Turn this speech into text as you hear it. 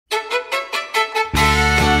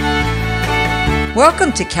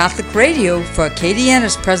Welcome to Catholic Radio for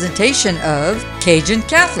Acadiana's presentation of Cajun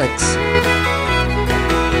Catholics.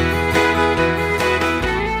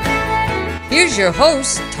 Here's your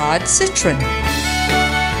host, Todd Citron. In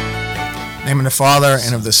the name of the Father,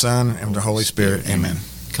 and of the Son, and of the Holy Spirit. Amen.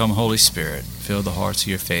 Come, Holy Spirit, fill the hearts of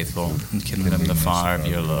your faithful, and kindle them the fire of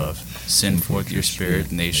your love. Send forth your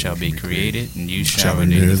Spirit, and they shall be created, and you shall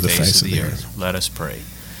renew the face of the earth. Let us pray.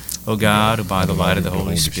 O God, who by the light of the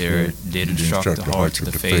Holy Spirit did instruct the hearts of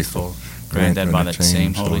the faithful, grant that by that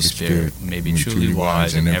same Holy Spirit we may be truly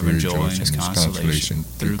wise and ever enjoy in His consolation.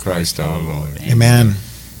 Through Christ our Lord. Amen. In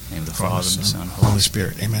the name of the Father, and the Son, and the Holy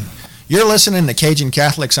Spirit. Amen. You're listening to Cajun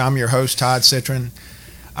Catholics. I'm your host, Todd Citron.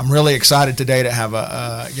 I'm really excited today to have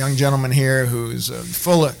a young gentleman here who's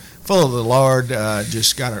full of the Lord,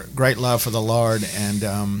 just got a great love for the Lord, and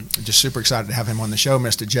just super excited to have him on the show,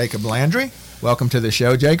 Mr. Jacob Landry. Welcome to the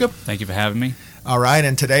show, Jacob. Thank you for having me. All right,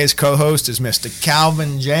 and today's co-host is Mr.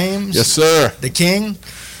 Calvin James. Yes, sir. The King,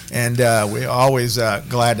 and we're always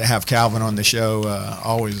glad to have Calvin on the show,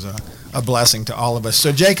 always a blessing to all of us.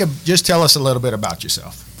 So, Jacob, just tell us a little bit about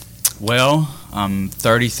yourself. Well, I'm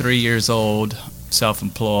 33 years old,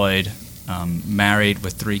 self-employed, married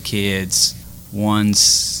with 3 kids.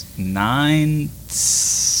 One's 9,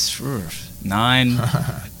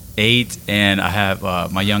 8, and I have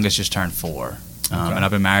my youngest just turned 4. And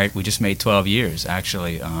I've been married. We just made 12 years,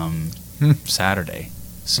 actually, Saturday.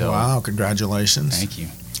 So wow, congratulations. Thank you.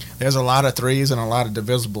 There's a lot of 3s and a lot of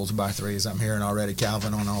divisibles by 3s. I'm hearing already,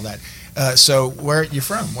 Calvin, on all that. So where are you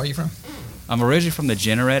from? Where are you from? I'm originally from the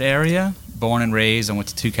Jeanerette area, born and raised. I went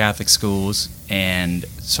to 2 Catholic schools, and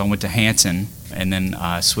so I went to Hanson, and then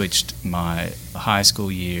I switched. My high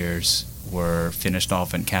school years were finished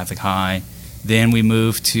off in Catholic High. Then we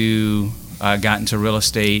moved to, got into real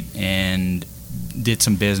estate and did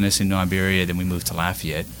some business in New Iberia. Then we moved to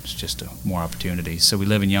Lafayette. It's just more opportunities. So we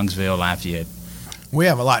live in Youngsville, Lafayette. We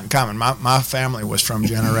have a lot in common. My family was from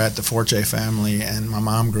Jeanerette, the Forte family, and my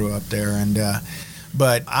mom grew up there. And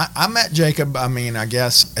but I met Jacob, I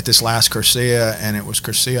guess, at this last Cursillo, and it was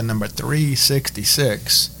Cursillo number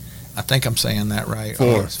 366. I think I'm saying that right.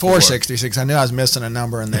 466. I knew I was missing a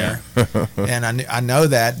number in there. Yeah. And I know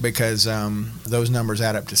that because those numbers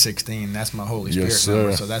add up to 16. That's my Holy Spirit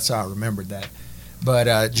number, so that's how I remembered that.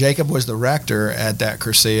 But Jacob was the rector at that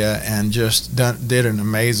Cursillo and just did an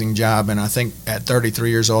amazing job. And I think at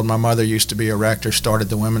 33 years old, my mother used to be a rector, started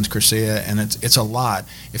the women's Cursillo, and it's a lot.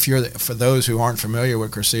 For those who aren't familiar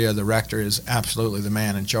with Cursillo, the rector is absolutely the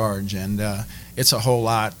man in charge, and it's a whole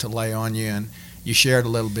lot to lay on you. And you shared a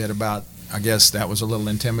little bit about, I guess that was a little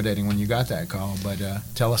intimidating when you got that call, but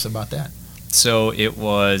tell us about that. So it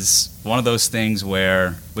was one of those things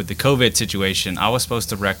where, with the COVID situation, I was supposed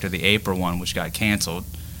to rector the April one, which got canceled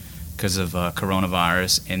because of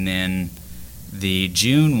coronavirus. And then the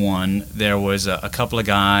June one, there was a couple of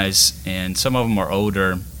guys, and some of them were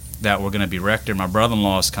older, that were going to be rector. My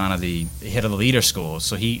brother-in-law is kind of the head of the leader school,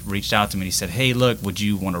 so he reached out to me and he said, hey, look, would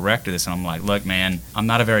you want to rector this? And I'm like, look, man, I'm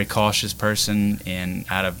not a very cautious person, and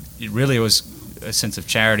it was a sense of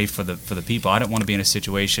charity for the people. I don't want to be in a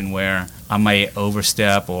situation where I may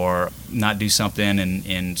overstep or not do something,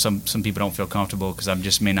 and some people don't feel comfortable because I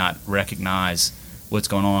just may not recognize what's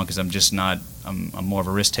going on, because I'm more of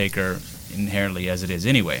a risk taker inherently as it is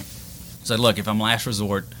anyway. So look, if I'm last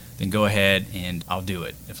resort, then go ahead and I'll do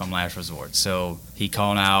it if I'm last resort. So he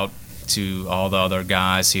called out to all the other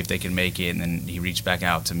guys, see if they can make it, and then he reached back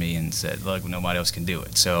out to me and said, look, nobody else can do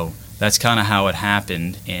it. So that's kind of how it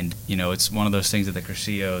happened. And it's one of those things at the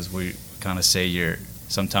Cursillos, we kind of say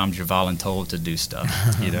sometimes you're voluntold to do stuff,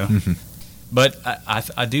 But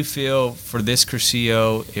I do feel for this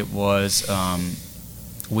Cursillo, it was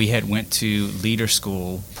we had went to leader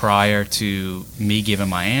school prior to me giving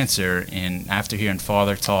my answer, and after hearing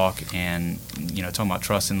Father talk and talking about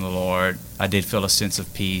trusting the Lord, I did feel a sense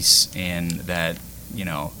of peace, and that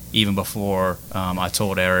even before I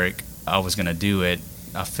told Eric I was going to do it,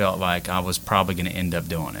 I felt like I was probably going to end up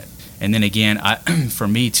doing it. And then again, for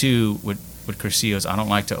me too, with Cursillos, I don't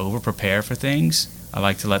like to over-prepare for things. I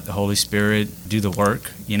like to let the Holy Spirit do the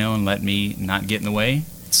work, and let me not get in the way.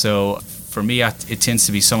 So for me, it tends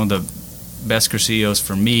to be some of the best Cursillos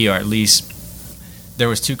for me, or at least there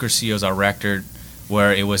was 2 Cursillos I rectored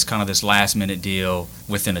where it was kind of this last-minute deal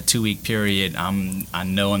within a 2-week period. I'm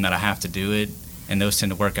knowing that I have to do it, and those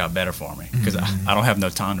tend to work out better for me because I don't have no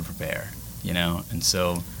time to prepare. And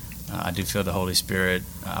so I do feel the Holy Spirit.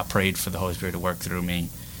 I prayed for the Holy Spirit to work through me,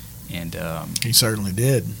 and He certainly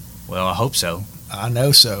did. Well, I hope so. I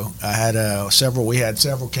know so. We had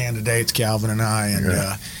several candidates, Calvin and I, and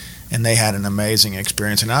and they had an amazing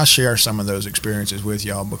experience. And I'll share some of those experiences with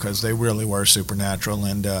y'all because they really were supernatural.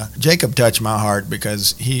 And Jacob touched my heart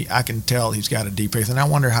because I can tell he's got a deep faith. And I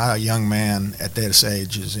wonder how a young man at this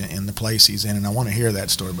age is in the place he's in. And I want to hear that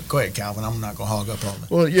story. But go ahead, Calvin. I'm not going to hog up all the...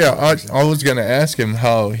 Well, yeah, I was going to ask him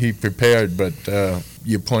how he prepared, but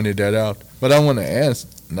you pointed that out. But I want to ask,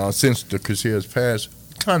 now since the Cursillos passed,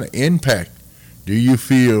 what kind of impact do you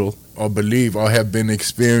feel or believe or have been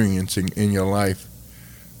experiencing in your life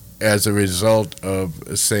as a result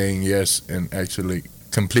of saying yes and actually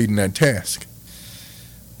completing that task?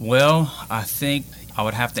 Well, I think I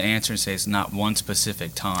would have to answer and say it's not one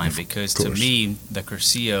specific time, because to me, the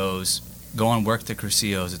Cursillos, go and work the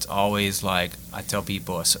Cursillos, it's always like, I tell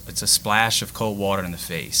people, it's a splash of cold water in the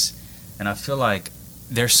face. And I feel like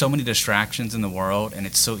there's so many distractions in the world, and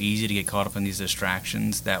it's so easy to get caught up in these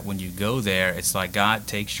distractions that when you go there, it's like God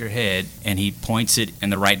takes your head and he points it in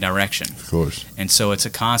the right direction. Of course. And so it's a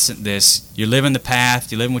constant you're living the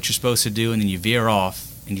path, you're living what you're supposed to do, and then you veer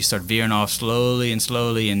off, and you start veering off slowly,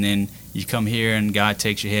 and then you come here and God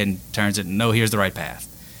takes your head and turns it, no, here's the right path.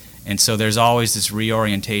 And so there's always this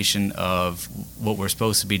reorientation of what we're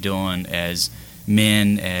supposed to be doing as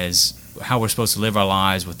men, as how we're supposed to live our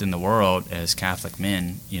lives within the world as Catholic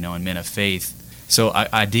men, and men of faith. So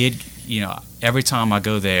I did, every time I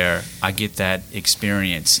go there, I get that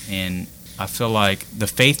experience. And I feel like the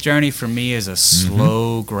faith journey for me is a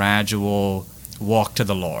slow, gradual walk to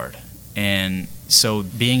the Lord. And so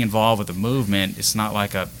being involved with the movement, it's not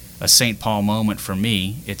like a St. Paul moment for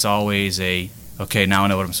me. It's always okay, now I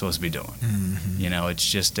know what I'm supposed to be doing. Mm-hmm. It's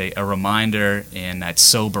just a reminder, and that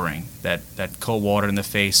sobering, that cold water in the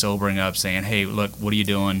face, sobering up, saying, hey, look, what are you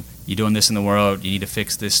doing? You're doing this in the world. You need to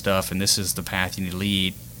fix this stuff, and this is the path you need to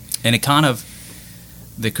lead. And it kind of,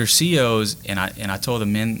 the Cursillos, and I told the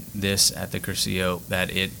men this at the Cursillo, that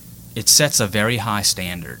it sets a very high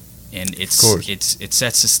standard, and it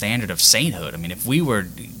sets the standard of sainthood. I mean, if we were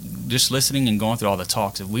just listening and going through all the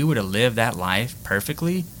talks, if we were to live that life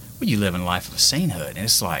perfectly, you live in a life of sainthood. And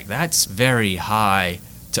it's like, that's very high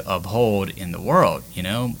to uphold in the world,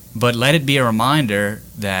 But let it be a reminder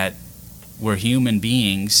that we're human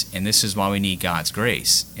beings, and this is why we need God's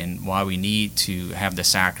grace, and why we need to have the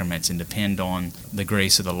sacraments and depend on the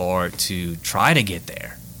grace of the Lord to try to get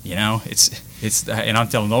there. It's and I'm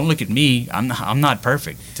telling them, don't look at me. I'm not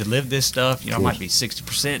perfect. To live this stuff, I might be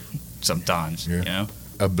 60% sometimes,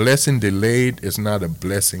 A blessing delayed is not a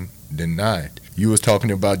blessing denied. You was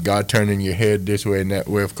talking about God turning your head this way and that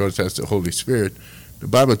way. Of course, that's the Holy Spirit. The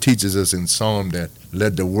Bible teaches us in Psalm that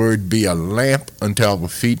let the word be a lamp unto our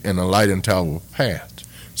feet and a light unto our path.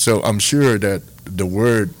 So I'm sure that the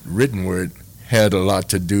written word, had a lot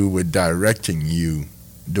to do with directing you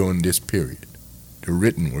during this period. The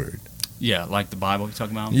written word. Yeah, like the Bible you're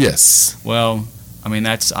talking about? Yes. Well, I mean,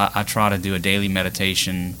 I try to do a daily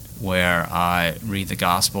meditation where I read the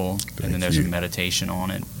gospel, and then there's a meditation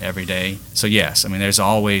on it every day. So yes, I mean, there's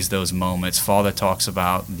always those moments. Father talks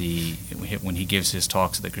about when he gives his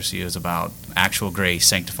talks at the Cursillos about actual grace,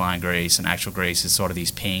 sanctifying grace, and actual grace is sort of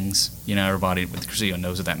these pings. Everybody with the Cursillo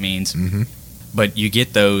knows what that means. Mm-hmm. But you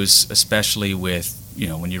get those, especially with,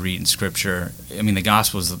 when you read in Scripture. I mean, the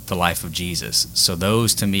gospel is the life of Jesus. So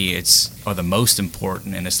those, to me, are the most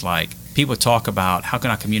important, and it's like, people talk about, how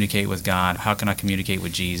can I communicate with God? How can I communicate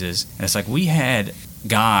with Jesus? And it's like, we had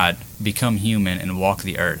God become human and walk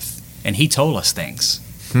the earth, and he told us things.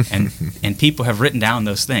 and people have written down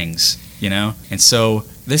those things, And so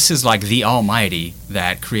this is like the Almighty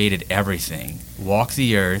that created everything, walked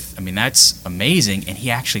the earth. I mean, that's amazing, and he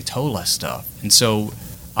actually told us stuff. And so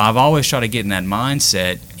I've always tried to get in that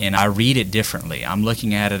mindset, and I read it differently. I'm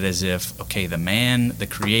looking at it as if, okay, the man, the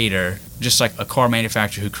creator, just like a car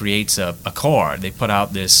manufacturer who creates a car, they put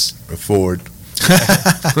out this... A Ford.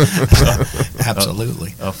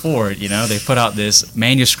 Absolutely. A Ford, they put out this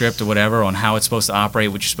manuscript or whatever on how it's supposed to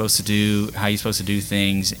operate, what you're supposed to do, how you're supposed to do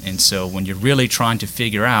things. And so when you're really trying to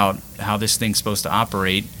figure out how this thing's supposed to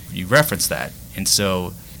operate, you reference that. And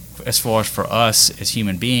so as far as for us as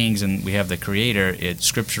human beings, and we have the Creator,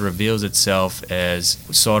 Scripture reveals itself as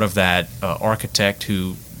sort of that architect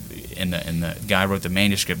who, and the guy who wrote the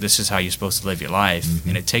manuscript, this is how you're supposed to live your life,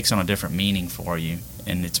 and it takes on a different meaning for you,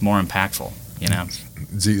 and it's more impactful,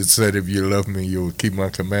 Jesus said, if you love me, you will keep my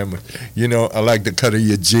commandments. I like the cut of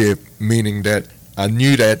your jib, meaning that I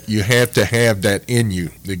knew that you have to have that in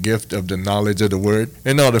you, the gift of the knowledge of the word,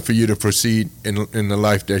 in order for you to proceed in the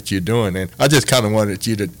life that you're doing. And I just kind of wanted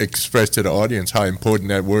you to express to the audience how important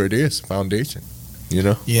that word is, foundation,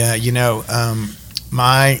 Yeah,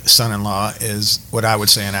 My son-in-law is what I would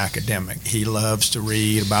say an academic. He loves to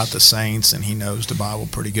read about the saints, and he knows the Bible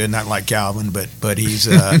pretty good. Not like Calvin, but he's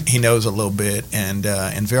he knows a little bit, and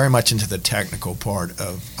very much into the technical part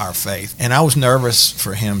of our faith. And I was nervous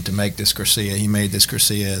for him to make this Cursillo. He made this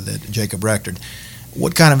Cursillo that Jacob rectored.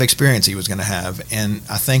 What kind of experience he was going to have. And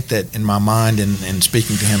I think that in my mind and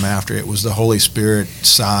speaking to him after, it was the Holy Spirit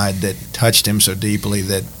side that touched him so deeply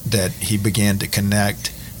that he began to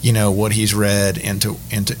connect, what he's read into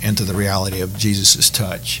the reality of Jesus'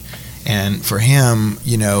 touch. And for him,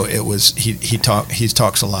 it was he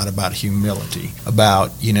talks a lot about humility,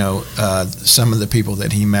 about some of the people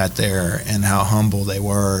that he met there and how humble they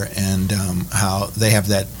were, and how they have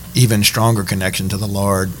that even stronger connection to the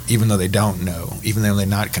Lord, even though they don't know, even though they're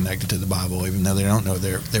not connected to the Bible, even though they don't know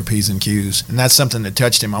their P's and Q's. And that's something that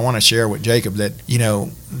touched him. I want to share with Jacob that,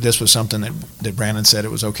 this was something that Brandon said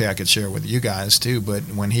it was okay I could share with you guys too, but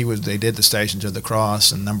when they did the Stations of the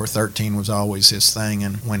Cross, and number 13 was always his thing,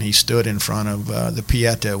 and when he stood in front of the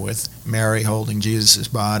Pieta with Mary holding Jesus'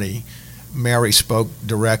 body, Mary spoke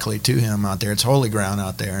directly to him out there. It's holy ground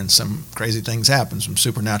out there, and some crazy things happen, some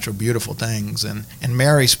supernatural, beautiful things. And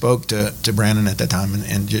Mary spoke to Brandon at that time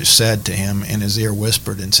and just said to him in his ear,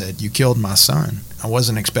 whispered and said, "You killed my son." I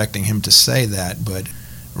wasn't expecting him to say that, but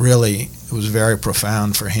really it was very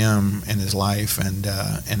profound for him in his life, and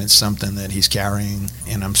it's something that he's carrying.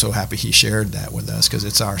 And I'm so happy he shared that with us, because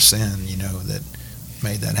it's our sin, that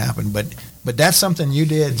made that happen. But that's something you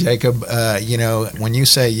did, Jacob. When you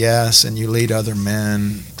say yes and you lead other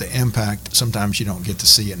men, the impact, sometimes you don't get to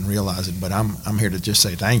see it and realize it, but I'm here to just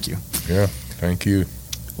say thank you. Yeah, thank you.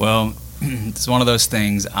 Well, it's one of those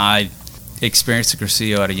things. I experienced the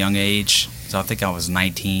Cursillo at a young age, so I think I was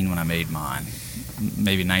 19 when I made mine,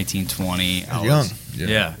 maybe 19, 20. I was young.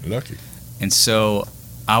 Yeah. Lucky. And so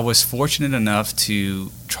I was fortunate enough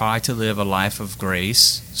to try to live a life of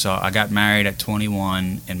grace. So I got married at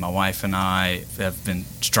 21, and my wife and I have been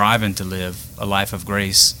striving to live a life of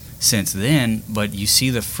grace since then. But you see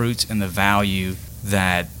the fruits and the value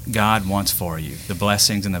that God wants for you, the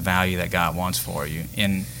blessings and the value that God wants for you.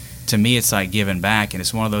 And to me, it's like giving back. And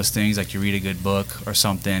it's one of those things, like you read a good book or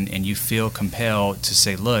something, and you feel compelled to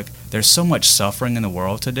say, look, there's so much suffering in the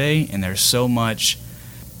world today, and there's so much...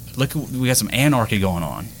 Look, we got some anarchy going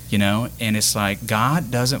on, and it's like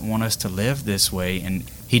God doesn't want us to live this way, and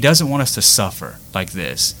He doesn't want us to suffer like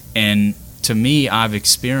this. And to me, I've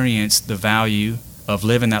experienced the value of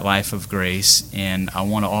living that life of grace, and I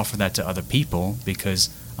want to offer that to other people, because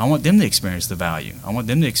I want them to experience the value. I want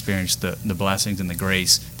them to experience the blessings and the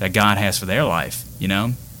grace that God has for their life,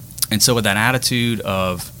 And so with that attitude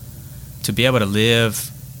of to be able to live,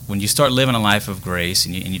 when you start living a life of grace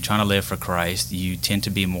and you're trying to live for Christ, you tend to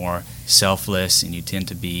be more selfless, and you tend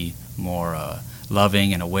to be more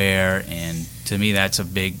loving and aware. And to me, that's a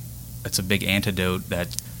big antidote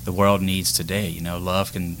that the world needs today.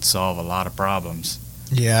 Love can solve a lot of problems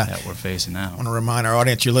that we're facing now. I want to remind our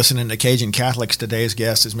audience you're listening to Cajun Catholics. Today's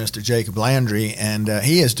guest is Mr. Jacob Landry, and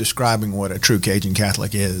he is describing what a true Cajun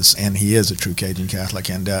Catholic is, and he is a true Cajun Catholic.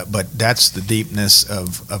 And but that's the deepness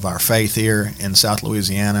of our faith here in South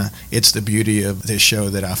Louisiana. It's the beauty of this show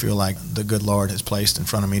that I feel like the good Lord has placed in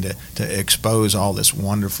front of me to expose all this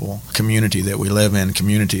wonderful community that we live in.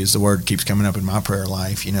 Community is the word that keeps coming up in my prayer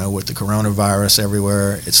life. With the coronavirus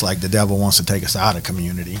everywhere, it's like the devil wants to take us out of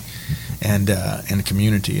community. And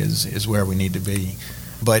community is where we need to be.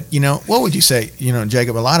 But, what would you say,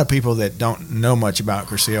 Jacob, a lot of people that don't know much about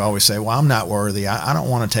Cursillo always say, well, I'm not worthy. I don't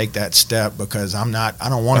want to take that step because I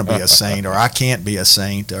don't want to be a saint, or I can't be a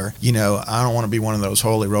saint, or, I don't want to be one of those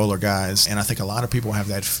holy roller guys. And I think a lot of people have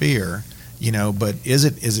that fear, but is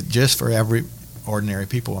it just for every ordinary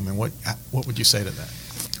people? I mean, what would you say to that?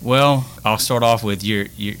 Well, I'll start off with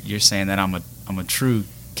you're saying that I'm a true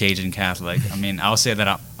Cajun Catholic. I mean, I'll say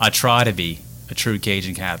that I try to be a true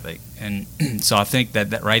Cajun Catholic. And so I think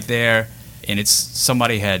that right there, and it's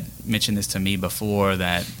somebody had mentioned this to me before,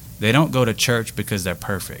 that they don't go to church because they're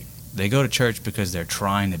perfect. They go to church because they're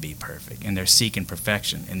trying to be perfect, and they're seeking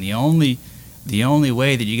perfection. And the only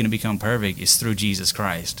way that you're going to become perfect is through Jesus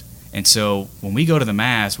Christ. And so when we go to the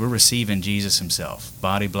Mass, we're receiving Jesus himself,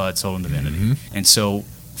 body, blood, soul, and divinity. Mm-hmm. And so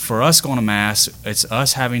for us going to Mass, it's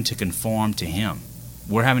us having to conform to him.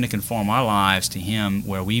 We're having to conform our lives to him,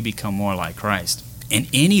 where we become more like Christ. And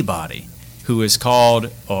anybody who is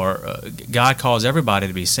called, or God calls everybody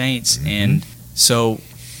to be saints. Mm-hmm. And so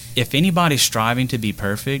if anybody's striving to be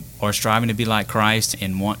perfect or striving to be like Christ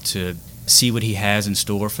and want to see what he has in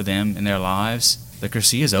store for them in their lives, the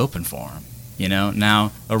Cursillo is open for them. You know,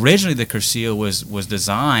 now originally the Cursillo was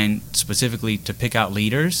designed specifically to pick out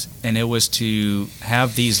leaders, and it was to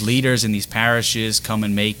have these leaders in these parishes come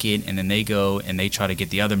and make it, and then they go and they try to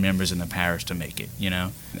get the other members in the parish to make it. You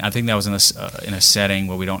know, I think that was in a setting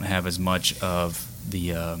where we don't have as much of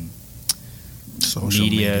the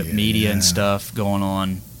media and stuff going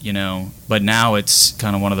on. You know, but now it's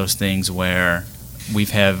kind of one of those things where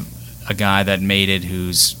we've have a guy that made it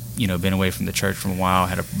who's, you know, been away from the church for a while,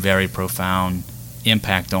 had a very profound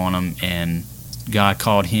impact on him, and God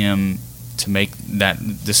called him to make that.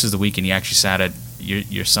 This is the weekend he actually sat at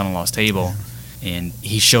your son-in-law's table, and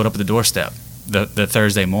he showed up at the doorstep the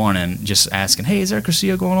Thursday morning just asking, hey, is there a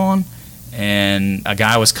Cursillo going on? And a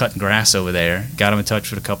guy was cutting grass over there, got him in touch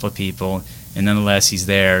with a couple of people, and nonetheless he's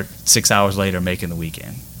there 6 hours later making the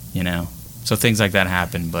weekend, you know. So things like that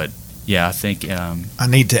happen, but yeah, I think I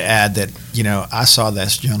need to add that, you know, I saw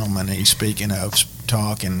this gentleman he's speaking of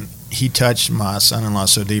talk, and he touched my son-in-law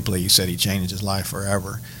so deeply. He said he changed his life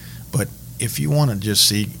forever. But if you want to just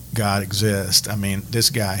see God exist, I mean, this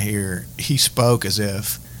guy here, he spoke as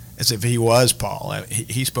if he was Paul.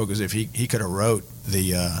 He spoke as if he could have wrote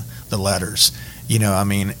the letters. You know, I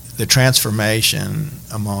mean, the transformation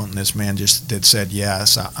among this man just that said,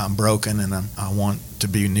 yes, I'm broken and I want to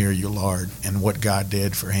be near you, Lord. And what God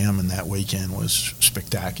did for him in that weekend was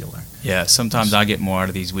spectacular. Yeah, sometimes I get more out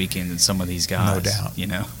of these weekends than some of these guys. No doubt. You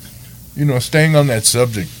know? You know, staying on that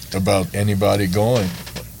subject about anybody going,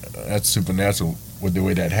 that's supernatural with the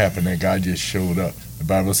way that happened. That guy just showed up. The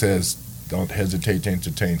Bible says, don't hesitate to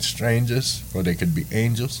entertain strangers, for they could be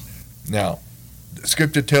angels. Now, the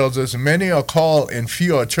scripture tells us many are called and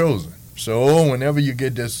few are chosen. So whenever you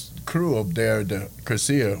get this crew up there, the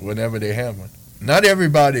Cursillo, whenever they have one, not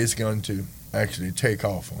everybody is going to actually take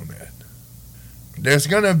off on that. There's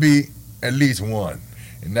going to be at least one,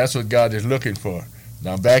 and that's what God is looking for.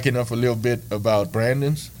 Now, backing up a little bit about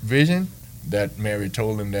Brandon's vision, that Mary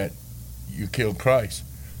told him that you killed Christ.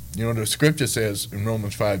 You know, the scripture says in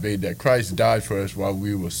Romans 5:8 that Christ died for us while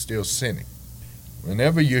we were still sinning.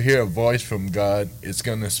 Whenever you hear a voice from God, it's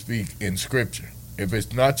going to speak in Scripture. If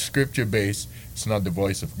it's not Scripture-based, it's not the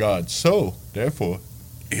voice of God. So, therefore,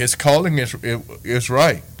 His calling is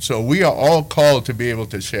right. So we are all called to be able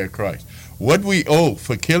to share Christ. What we owe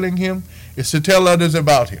for killing Him is to tell others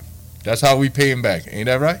about Him. That's how we pay Him back. Ain't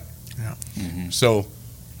that right? Yeah. Mm-hmm. So,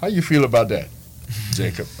 how you feel about that,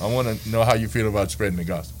 Jacob? I want to know how you feel about spreading the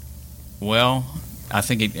gospel. Well, I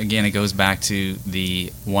think, it goes back to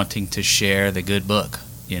the wanting to share the good book.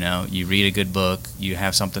 You know, you read a good book, you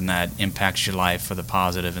have something that impacts your life for the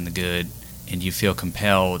positive and the good, and you feel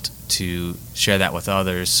compelled to share that with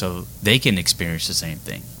others so they can experience the same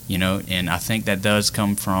thing. You know, and I think that has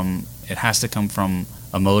to come from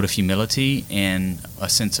a mode of humility and a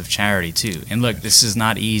sense of charity too. And look, this is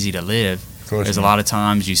not easy to live. There's a lot of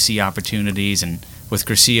times you see opportunities, and with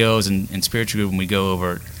Cursillos and spiritual group, when we go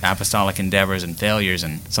over apostolic endeavors and failures,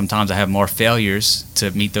 and sometimes I have more failures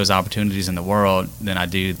to meet those opportunities in the world than I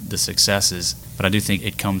do the successes. But I do think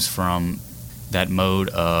it comes from that mode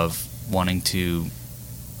of wanting to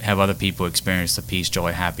have other people experience the peace,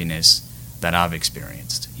 joy, happiness that I've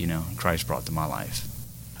experienced, you know, Christ brought to my life.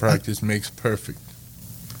 Practice makes perfect.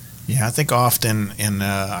 Yeah, I think often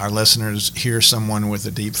our listeners hear someone with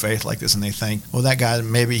a deep faith like this, and they think, well, that guy,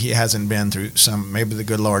 maybe he hasn't been through maybe the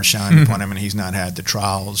good Lord shined upon him and he's not had the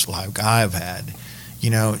trials like I've had.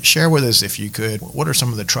 You know, share with us, if you could, what are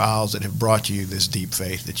some of the trials that have brought you this deep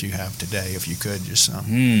faith that you have today, if you could, just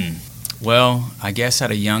some? Well, I guess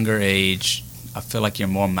at a younger age, I feel like you're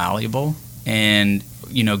more malleable. And,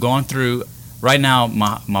 you know, going through, right now,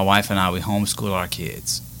 my wife and I, we homeschool our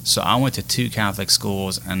kids. So I went to 2 Catholic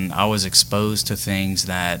schools, and I was exposed to things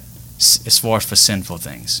that, as far as for sinful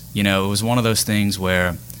things. You know, it was one of those things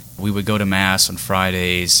where we would go to Mass on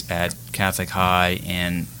Fridays at Catholic High,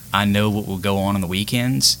 and I know what would go on the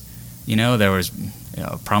weekends. You know, there was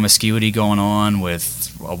promiscuity going on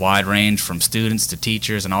with a wide range from students to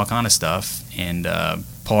teachers and all kind of stuff, and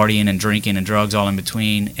partying and drinking and drugs all in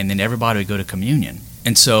between, and then everybody would go to communion.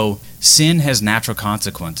 And so sin has natural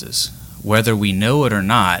consequences. Whether we know it or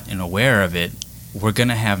not and aware of it, we're going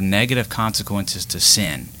to have negative consequences to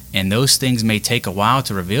sin. And those things may take a while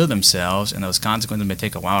to reveal themselves, and those consequences may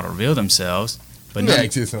take a while to reveal themselves. But let me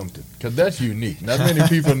ask you something, because that's unique. Not many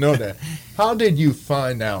people know that. How did you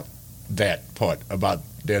find out that part about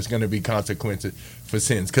there's going to be consequences for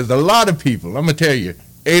sins? Because a lot of people, I'm going to tell you,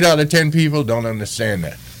 8 out of 10 people don't understand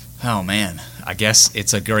that. Oh, man. I guess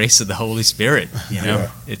it's a grace of the Holy Spirit, you know.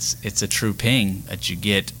 Yeah. It's a true ping that you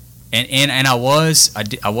get And I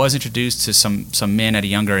was introduced to some men at a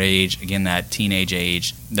younger age, again that teenage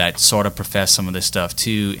age, that sort of profess some of this stuff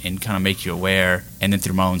too, and kind of make you aware. And then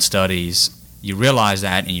through my own studies, you realize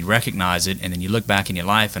that and you recognize it, and then you look back in your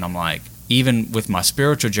life, and I'm like, even with my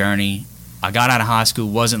spiritual journey, I got out of high school,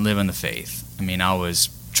 wasn't living the faith. I mean, I was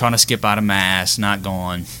trying to skip out of Mass, not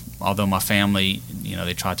going. Although my family,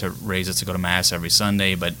 they tried to raise us to go to Mass every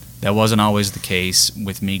Sunday, but that wasn't always the case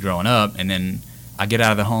with me growing up. And then I get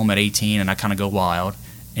out of the home at 18, and I kind of go wild.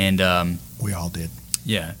 And we all did.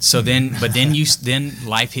 Yeah. So then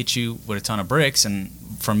life hits you with a ton of bricks. And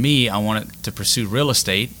for me, I wanted to pursue real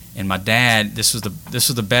estate. And my dad, this was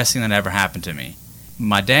the best thing that ever happened to me.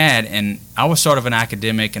 My dad, and I was sort of an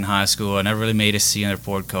academic in high school. I never really made a C on the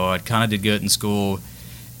report card. Kind of did good in school.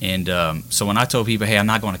 And so when I told people, hey, I'm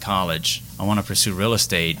not going to college, I want to pursue real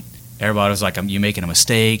estate, everybody was like, you're making a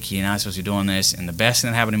mistake, you're not supposed to be doing this. And the best thing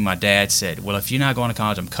that happened to me, my dad said, well, if you're not going to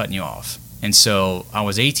college, I'm cutting you off. And so I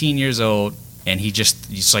was 18 years old, and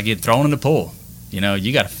he's like getting thrown in the pool.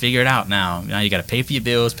 You got to figure it out now. Now you got to pay for your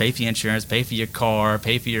bills, pay for your insurance, pay for your car,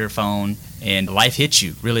 pay for your phone, and life hits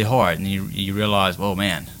you really hard. And you realize, whoa,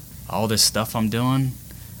 man, all this stuff I'm doing,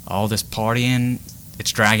 all this partying,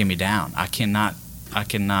 it's dragging me down. I cannot,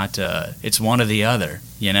 it's one or the other,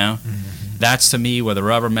 Mm-hmm. That's to me where the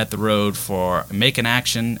rubber met the road for make an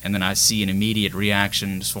action, and then I see an immediate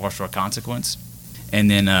reaction as far as for a consequence. And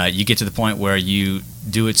then you get to the point where you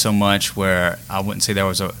do it so much where I wouldn't say there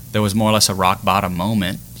was more or less a rock bottom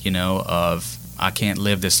moment, of I can't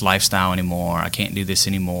live this lifestyle anymore, I can't do this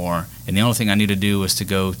anymore. And the only thing I knew to do was to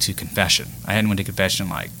go to confession. I hadn't went to confession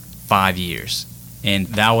in like 5 years. And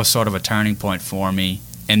that was sort of a turning point for me.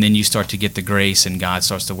 And then you start to get the grace, and God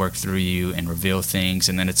starts to work through you and reveal things,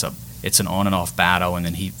 and then it's an on and off battle. And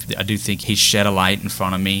then I do think He shed a light in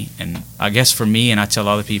front of me. And I guess for me, and I tell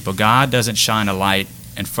other people, God doesn't shine a light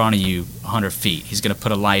in front of you 100 feet. He's going to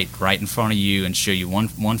put a light right in front of you and show you one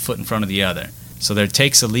foot in front of the other. So there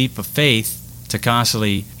takes a leap of faith to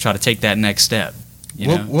constantly try to take that next step.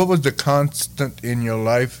 What was the constant in your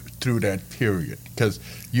life through that period? Because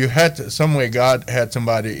you had to, some way God had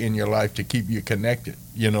somebody in your life to keep you connected,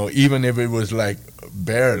 even if it was like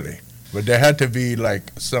barely. But there had to be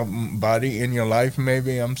like somebody in your life,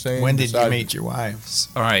 maybe, I'm saying. When did you meet your wife?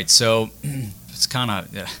 All right, so it's kind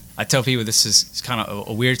of, I tell people this is kind of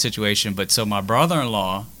a weird situation, but so my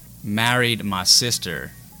brother-in-law married my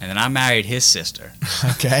sister, and then I married his sister.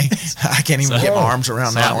 Okay. I can't even get my arms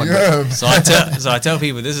around that one. Yeah. So I tell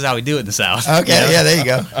people this is how we do it in the South. Okay, yeah, there you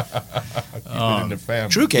go. In the family.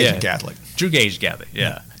 True Cajun Catholic. True Cajun Catholic,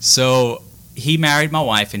 yeah. So he married my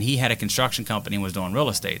wife, and he had a construction company and was doing real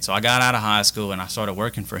estate. So I got out of high school, and I started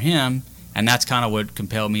working for him, and that's kind of what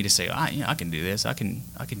compelled me to say, I can do this. I can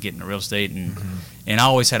get into real estate. And I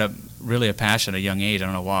always had a passion at a young age, I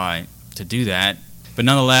don't know why, to do that. But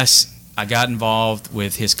nonetheless, I got involved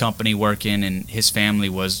with his company working, and his family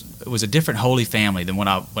was a different holy family than what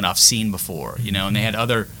I've seen before, and they had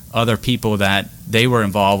other people that they were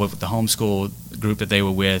involved with the homeschool group that they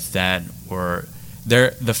were with that were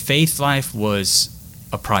the faith life was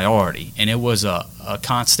a priority, and it was a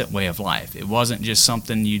constant way of life. It wasn't just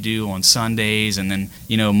something you do on Sundays and then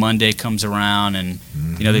Monday comes around and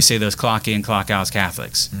they say those clock in clock out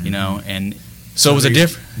Catholics, and so it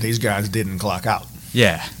was these guys didn't clock out.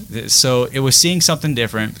 Yeah, so it was seeing something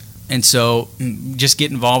different, and so just get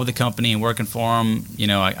involved with the company and working for them.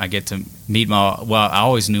 I get to meet I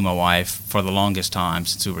always knew my wife for the longest time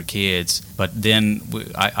since we were kids, but then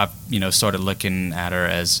I started looking at her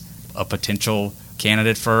as a potential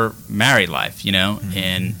candidate for married life,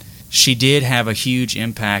 and she did have a huge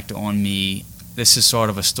impact on me. This is sort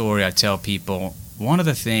of a story I tell people. One of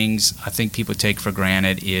the things I think people take for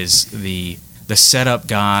granted is the setup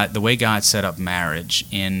the way God set up marriage.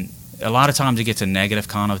 And a lot of times it gets a negative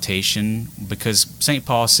connotation because St.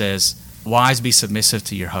 Paul says, wives, be submissive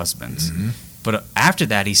to your husbands. But after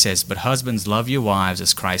that he says, but husbands, love your wives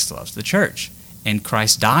as Christ loves the church. And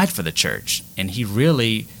Christ died for the church. And he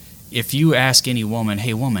really, if you ask any woman,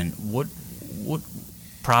 hey woman, what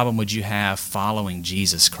problem would you have following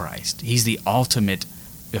Jesus Christ? He's the ultimate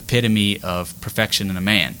epitome of perfection in a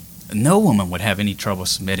man. No woman would have any trouble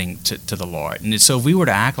submitting to the Lord. And so if we were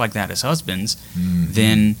to act like that as husbands,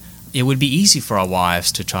 then it would be easy for our wives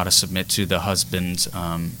to try to submit to the husband's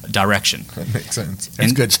direction. That makes sense.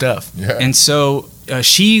 That's good stuff. Yeah. And so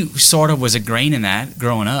she sort of was ingrained in that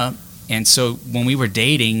growing up. And so when we were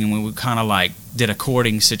dating and we kind of like did a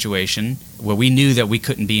courting situation where we knew that we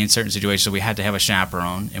couldn't be in certain situations, so we had to have a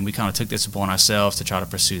chaperone, and we kind of took this upon ourselves to try to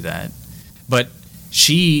pursue that. But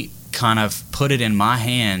she kind of put it in my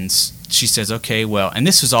hands she says, okay, well, and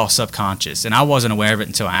this was all subconscious, and I wasn't aware of it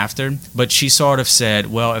until after, but she sort of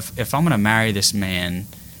said, well, if I'm going to marry this man,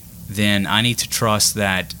 then I need to trust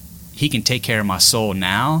that he can take care of my soul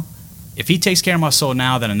now. If he takes care of my soul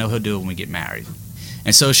now, then I know he'll do it when we get married.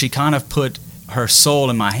 And so she kind of put her soul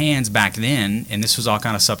in my hands back then, and this was all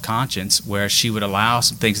kind of subconscious, where she would allow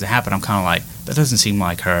some things to happen. I'm kind of like, that doesn't seem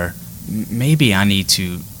like her. Maybe I need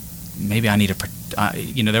to,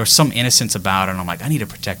 there was some innocence about it, and I'm like, I need to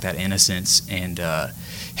protect that innocence, and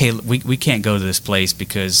hey, we can't go to this place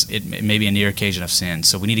because it may be a near occasion of sin,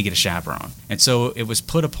 so we need to get a chaperone. And so it was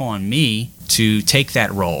put upon me to take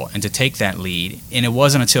that role and to take that lead, and it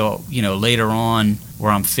wasn't until, later on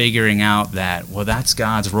where I'm figuring out that, well, that's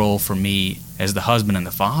God's role for me as the husband and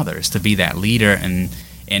the father, is to be that leader,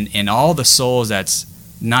 and all the souls, that's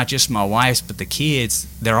not just my wife's, but the kids,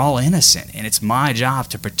 they're all innocent, and it's my job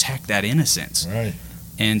to protect that innocence. Right.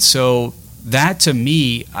 And so that, to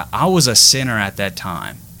me, I was a sinner at that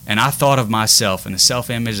time, and I thought of myself, and the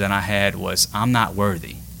self-image that I had was, I'm not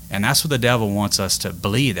worthy. And that's what the devil wants us to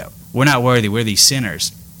believe, that we're not worthy, we're these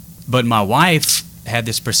sinners. But my wife had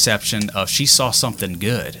this perception of, she saw something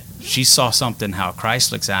good. She saw something, how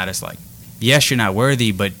Christ looks at us like, yes, you're not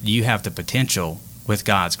worthy, but you have the potential with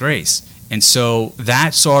God's grace. And so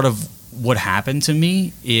that sort of what happened to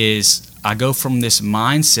me is, I go from this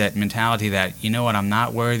mindset mentality that, I'm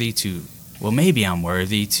not worthy, to, well, maybe I'm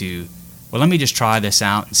worthy, to, well, let me just try this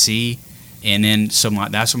out and see. And then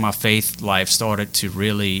that's where my faith life started to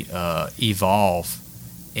really evolve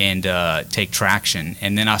and take traction.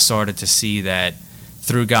 And then I started to see that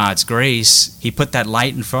through God's grace, He put that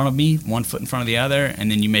light in front of me, one foot in front of the other, and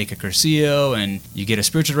then you make a Cursillo, and you get a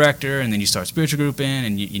spiritual director, and then you start spiritual grouping,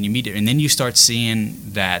 and you meet it, and then you start seeing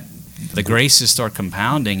that the graces start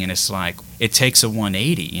compounding, and it's like, it takes a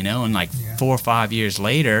 180, and 4 or 5 years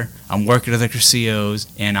later, I'm working at the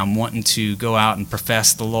Cursillos, and I'm wanting to go out and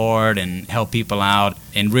profess the Lord and help people out,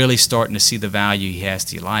 and really starting to see the value He has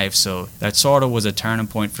to your life. So that sort of was a turning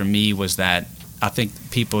point for me, was that I think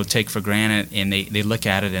people take for granted, and they look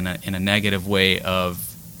at it in a negative way,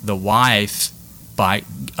 of the wife, by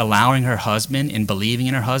allowing her husband and believing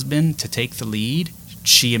in her husband to take the lead,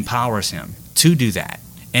 she empowers him to do that.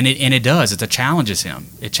 And it does. It challenges him.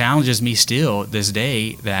 It challenges me still this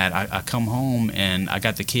day, that I come home and I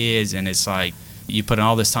got the kids, and it's like, you put in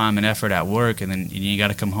all this time and effort at work, and then you got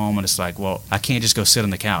to come home, and it's like, well, I can't just go sit on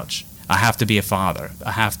the couch. I have to be a father.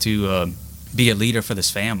 I have to be a leader for this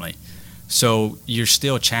family. So you're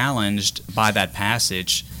still challenged by that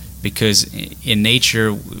passage, because in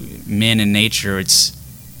nature, men in nature, it's,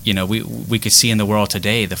 we could see in the world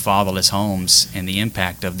today the fatherless homes and the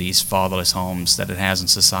impact of these fatherless homes that it has in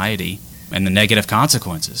society, and the negative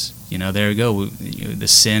consequences. There you go, the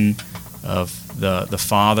sin of the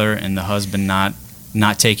father and the husband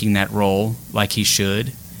not taking that role like he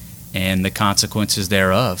should, and the consequences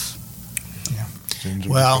thereof. Yeah.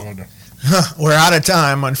 Well, we're out of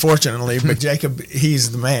time, unfortunately, but Jacob,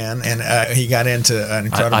 he's the man, and he got into an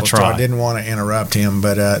incredible story. I didn't want to interrupt him,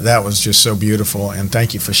 but that was just so beautiful, and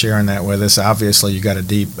thank you for sharing that with us. Obviously, you got a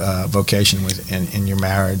deep vocation in your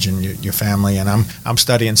marriage and your family, and I'm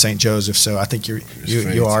studying St. Joseph, so I think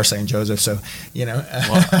you are St. Joseph, so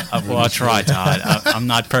Well, I try, Todd. I'm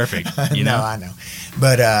not perfect. No, I know.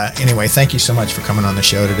 But anyway, thank you so much for coming on the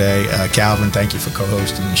show today. Calvin, thank you for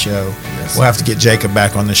co-hosting the show. Yes. We'll have to get Jacob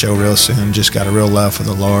back on the show real soon. Just got a real love for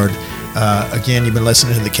the Lord. Again, you've been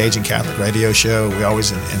listening to the Cajun Catholic Radio Show. We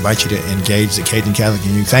always invite you to engage the Cajun Catholic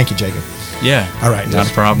community. Thank you, Jacob. Yeah. All right. Not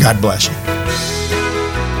a problem. God bless you.